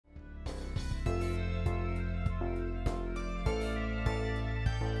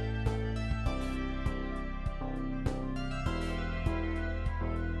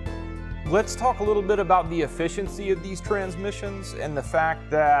Let's talk a little bit about the efficiency of these transmissions and the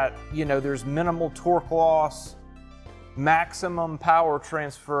fact that, there's minimal torque loss, maximum power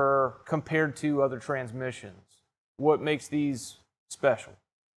transfer compared to other transmissions. What makes these special?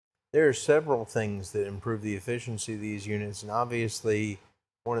 There are several things that improve the efficiency of these units, and obviously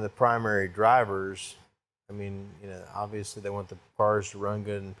one of the primary drivers, obviously they want the cars to run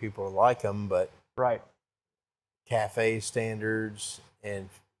good and people to like them, but right, CAFE standards and,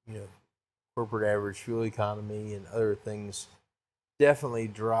 corporate average fuel economy and other things definitely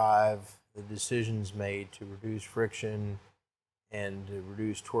drive the decisions made to reduce friction and to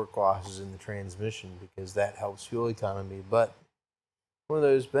reduce torque losses in the transmission, because that helps fuel economy. But one of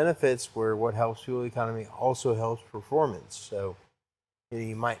those benefits where what helps fuel economy also helps performance. So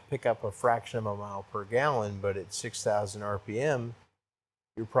you might pick up a fraction of a mile per gallon, but at 6,000 RPM,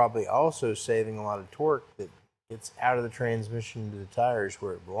 you're probably also saving a lot of torque that gets out of the transmission to the tires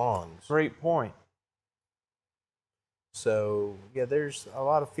where it belongs. Great point. So, yeah, there's a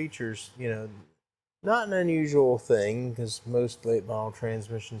lot of features, not an unusual thing, because most late model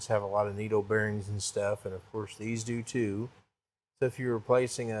transmissions have a lot of needle bearings and stuff, and of course these do too. So if you're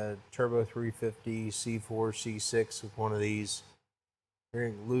replacing a Turbo 350 C4, C6 with one of these, you're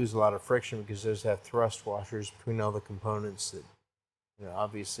going to lose a lot of friction because those have thrust washers between all the components that,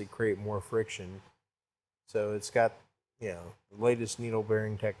 obviously create more friction. So it's got, the latest needle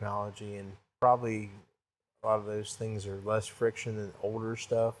bearing technology, and probably a lot of those things are less friction than older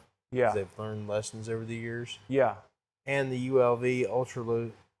stuff. Yeah. They've learned lessons over the years. Yeah. And the ULV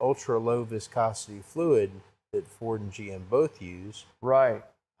ultra low viscosity fluid that Ford and GM both use. Right.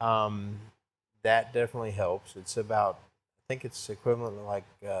 That definitely helps. It's about, I think it's equivalent to like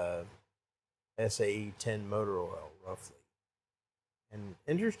SAE 10 motor oil, roughly. And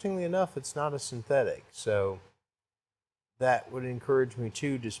interestingly enough, it's not a synthetic. So that would encourage me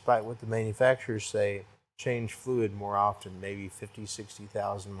too, despite what the manufacturers say, change fluid more often, maybe 50,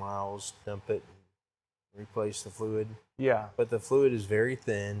 60,000 miles, dump it, and replace the fluid. Yeah. But the fluid is very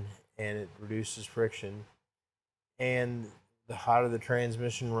thin and it reduces friction. And the hotter the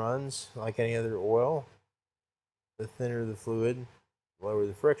transmission runs, like any other oil, the thinner the fluid, the lower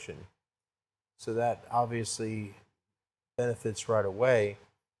the friction. So that obviously benefits right away.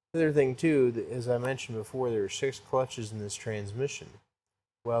 The other thing too, as I mentioned before, there are 6 clutches in this transmission.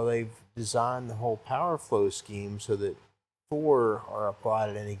 Well, they've designed the whole power flow scheme so that 4 are applied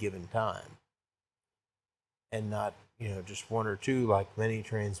at any given time, and not, just 1 or 2 like many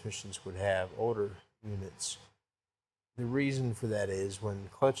transmissions would have, older units. The reason for that is when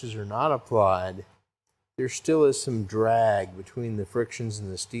clutches are not applied, there still is some drag between the frictions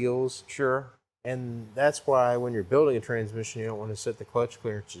and the steels. Sure. And that's why when you're building a transmission, you don't want to set the clutch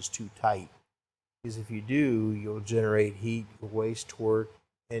clearances too tight. Because if you do, you'll generate heat, you'll waste torque,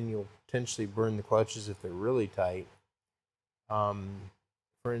 and you'll potentially burn the clutches if they're really tight.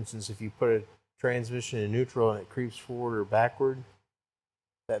 For instance, if you put a transmission in neutral and it creeps forward or backward,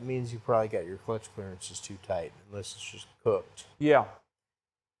 that means you probably got your clutch clearances too tight, unless it's just cooked. Yeah.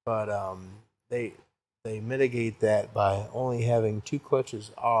 But they mitigate that by only having 2 clutches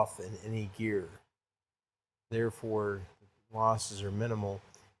off in any gear. Therefore, losses are minimal.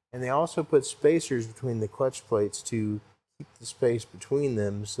 And they also put spacers between the clutch plates to keep the space between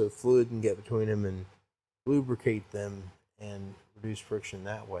them so fluid can get between them and lubricate them and reduce friction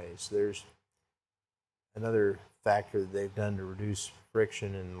that way. So there's another factor that they've done to reduce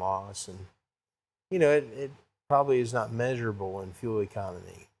friction and loss. And, it probably is not measurable in fuel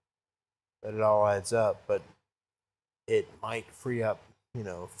economy, but it all adds up. But it might free up,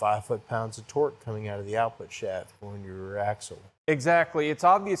 5 foot-pounds of torque coming out of the output shaft going to your rear axle. Exactly. It's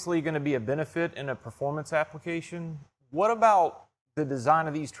obviously going to be a benefit in a performance application. What about the design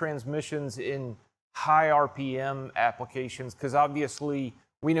of these transmissions in high RPM applications? Because obviously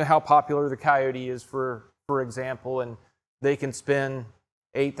we know how popular the Coyote is, for example, and they can spin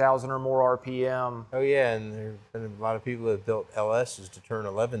 8,000 or more RPM. Oh yeah, and there have been a lot of people that have built LSs to turn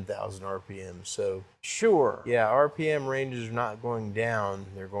 11,000 RPM. So sure. Yeah, RPM ranges are not going down;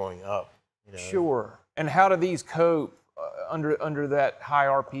 they're going up. Sure. And how do these cope under that high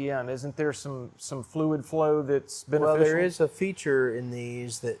RPM? Isn't there some fluid flow that's beneficial? Well, there is a feature in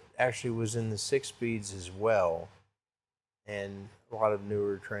these that actually was in the 6-speeds as well, and a lot of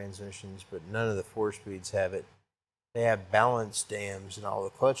newer transmissions, but none of the 4-speeds have it. They have balance dams in all the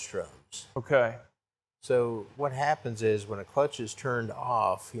clutch drums. Okay. So what happens is when a clutch is turned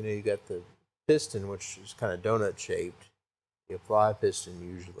off, you got the piston, which is kind of donut shaped, the apply piston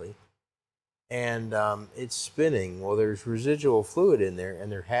usually, and it's spinning. Well, there's residual fluid in there,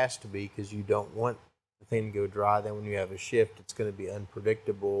 and there has to be, because you don't want the thing to go dry. Then when you have a shift, it's going to be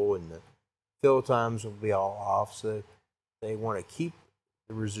unpredictable, and the fill times will be all off. So they want to keep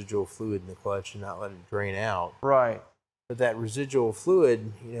the residual fluid in the clutch and not let it drain out. Right. But that residual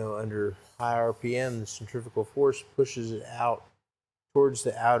fluid, under high RPM, the centrifugal force pushes it out towards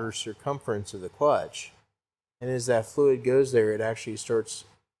the outer circumference of the clutch. And as that fluid goes there, it actually starts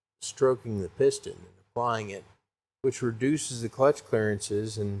stroking the piston and applying it, which reduces the clutch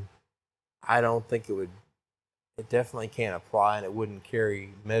clearances. And I don't think it definitely can't apply, and it wouldn't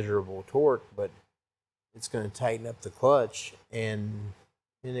carry measurable torque, but it's going to tighten up the clutch, and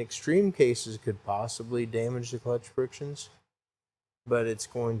in extreme cases could possibly damage the clutch frictions, but it's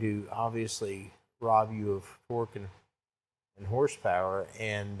going to obviously rob you of torque and horsepower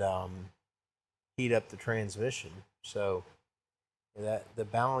and heat up the transmission. So that the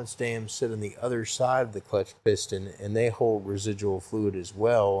balance dams sit on the other side of the clutch piston, and they hold residual fluid as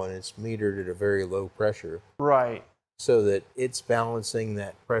well, and it's metered at a very low pressure. Right. So that it's balancing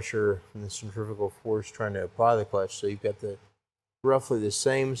that pressure from the centrifugal force trying to apply the clutch. So you've got roughly the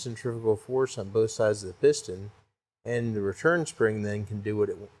same centrifugal force on both sides of the piston, and the return spring then can do what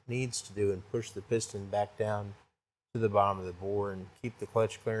it needs to do and push the piston back down to the bottom of the bore and keep the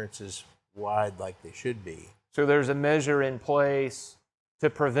clutch clearances wide like they should be. So there's a measure in place to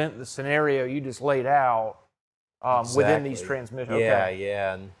prevent the scenario you just laid out within these transmissions. Yeah, Okay.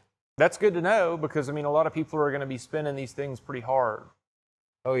 yeah. And That's good to know, because a lot of people are going to be spinning these things pretty hard.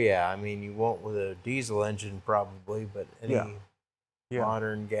 oh yeah, you won't with a diesel engine probably, but any Yeah.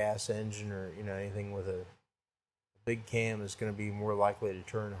 modern gas engine or anything with a big cam is going to be more likely to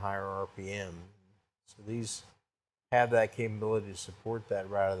turn higher RPM. So these have that capability to support that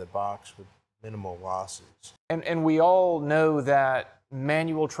right out of the box with minimal losses. And we all know that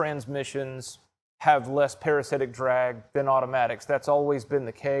manual transmissions have less parasitic drag than automatics. That's always been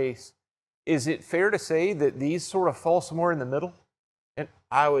the case. Is it fair to say that these sort of fall somewhere in the middle?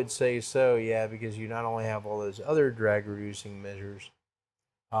 I would say so, yeah, because you not only have all those other drag reducing measures,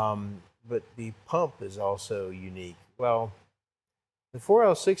 but the pump is also unique. Well, the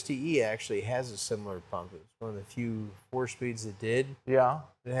 4L60E actually has a similar pump. It's one of the few 4-speeds that did. Yeah.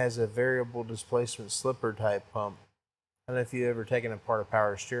 It has a variable displacement slipper type pump. I don't know if you've ever taken apart a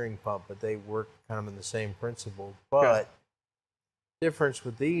power steering pump, but they work kind of in the same principle. But difference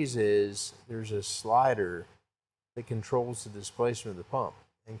with these is there's a slider that controls the displacement of the pump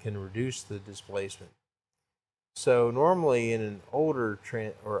and can reduce the displacement. So normally in an older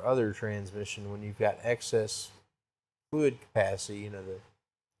or other transmission, when you've got excess fluid capacity, the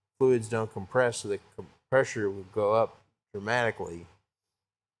fluids don't compress, so the pressure would go up dramatically.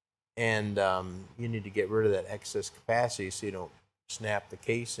 And you need to get rid of that excess capacity so you don't snap the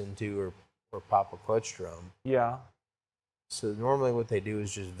case into or pop a clutch drum. Yeah. So normally what they do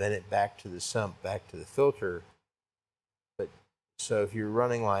is just vent it back to the sump, back to the filter. But so if you're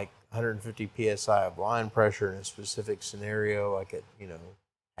running like 150 psi of line pressure in a specific scenario, like at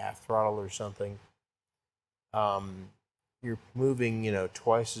half throttle or something, you're moving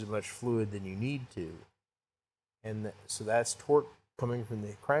twice as much fluid than you need to, and so that's torque coming from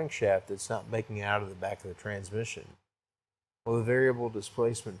the crankshaft that's not making it out of the back of the transmission. Well, the variable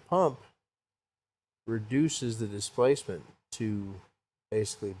displacement pump reduces the displacement to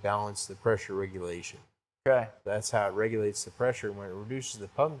basically balance the pressure regulation. Okay. That's how it regulates the pressure. When it reduces the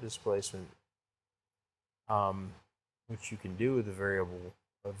pump displacement, which you can do with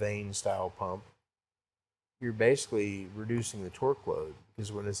a vane style pump, you're basically reducing the torque load,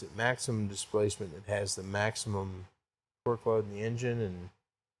 because when it's at maximum displacement, it has the maximum torque load in the engine, and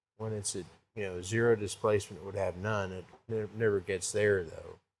when it's at zero displacement, it would have none. It never gets there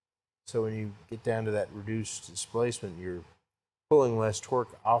though. So when you get down to that reduced displacement, you're pulling less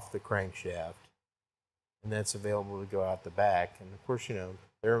torque off the crankshaft, and that's available to go out the back. And of course,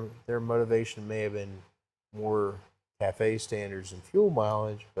 their motivation may have been more CAFE standards and fuel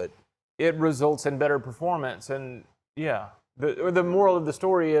mileage, but it results in better performance. And the moral of the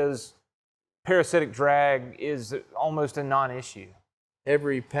story is parasitic drag is almost a non-issue.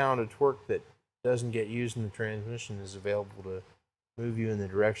 Every pound of torque that doesn't get used in the transmission is available to move you in the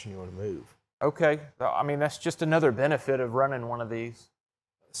direction you want to move. Okay. That's just another benefit of running one of these.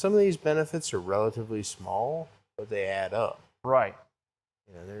 Some of these benefits are relatively small, but they add up. Right.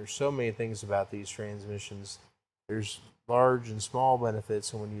 There's so many things about these transmissions. There's large and small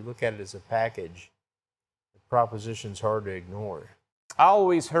benefits, and when you look at it as a package, the proposition's hard to ignore. I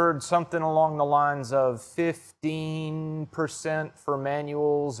always heard something along the lines of 15% for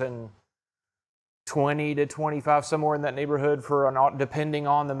manuals and 20 to 25, somewhere in that neighborhood for depending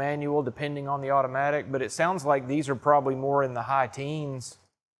on the manual, depending on the automatic. But it sounds like these are probably more in the high teens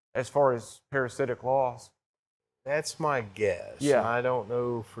as far as parasitic loss. That's my guess. Yeah. I don't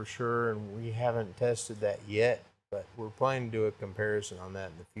know for sure, and we haven't tested that yet, but we're planning to do a comparison on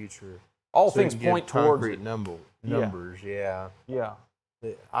that in the future. All So we things can give point towards concrete it. numbers, yeah. Yeah.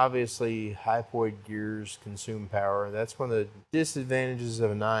 Obviously, hypoid gears consume power. That's one of the disadvantages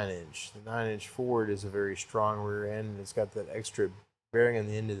of a 9-inch. The 9-inch Ford is a very strong rear end, and it's got that extra bearing on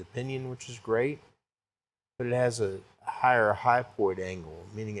the end of the pinion, which is great. But it has a higher hypoid angle,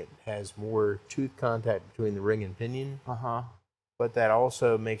 meaning it has more tooth contact between the ring and pinion. Uh-huh. But that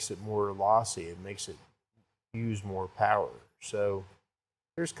also makes it more lossy. It makes it use more power. So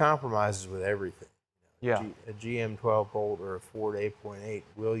there's compromises with everything. Yeah. A GM 12 bolt or a Ford 8.8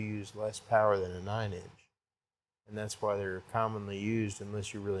 will use less power than a 9-inch. And that's why they're commonly used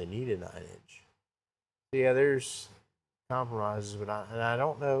unless you really need a 9-inch. So yeah, there's compromises, but I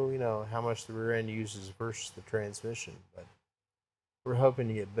don't know, how much the rear end uses versus the transmission, but we're hoping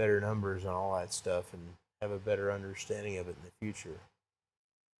to get better numbers on all that stuff and have a better understanding of it in the future.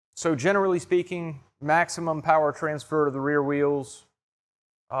 So generally speaking, maximum power transfer to the rear wheels.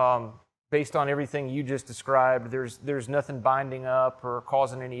 Based on everything you just described, there's nothing binding up or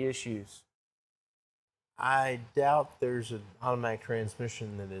causing any issues. I doubt there's an automatic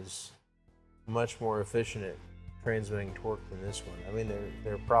transmission that is much more efficient at transmitting torque than this one. I mean,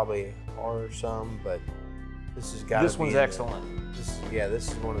 there probably are some, but this has got to be. This one's excellent. This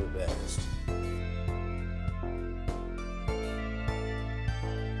is one of the best.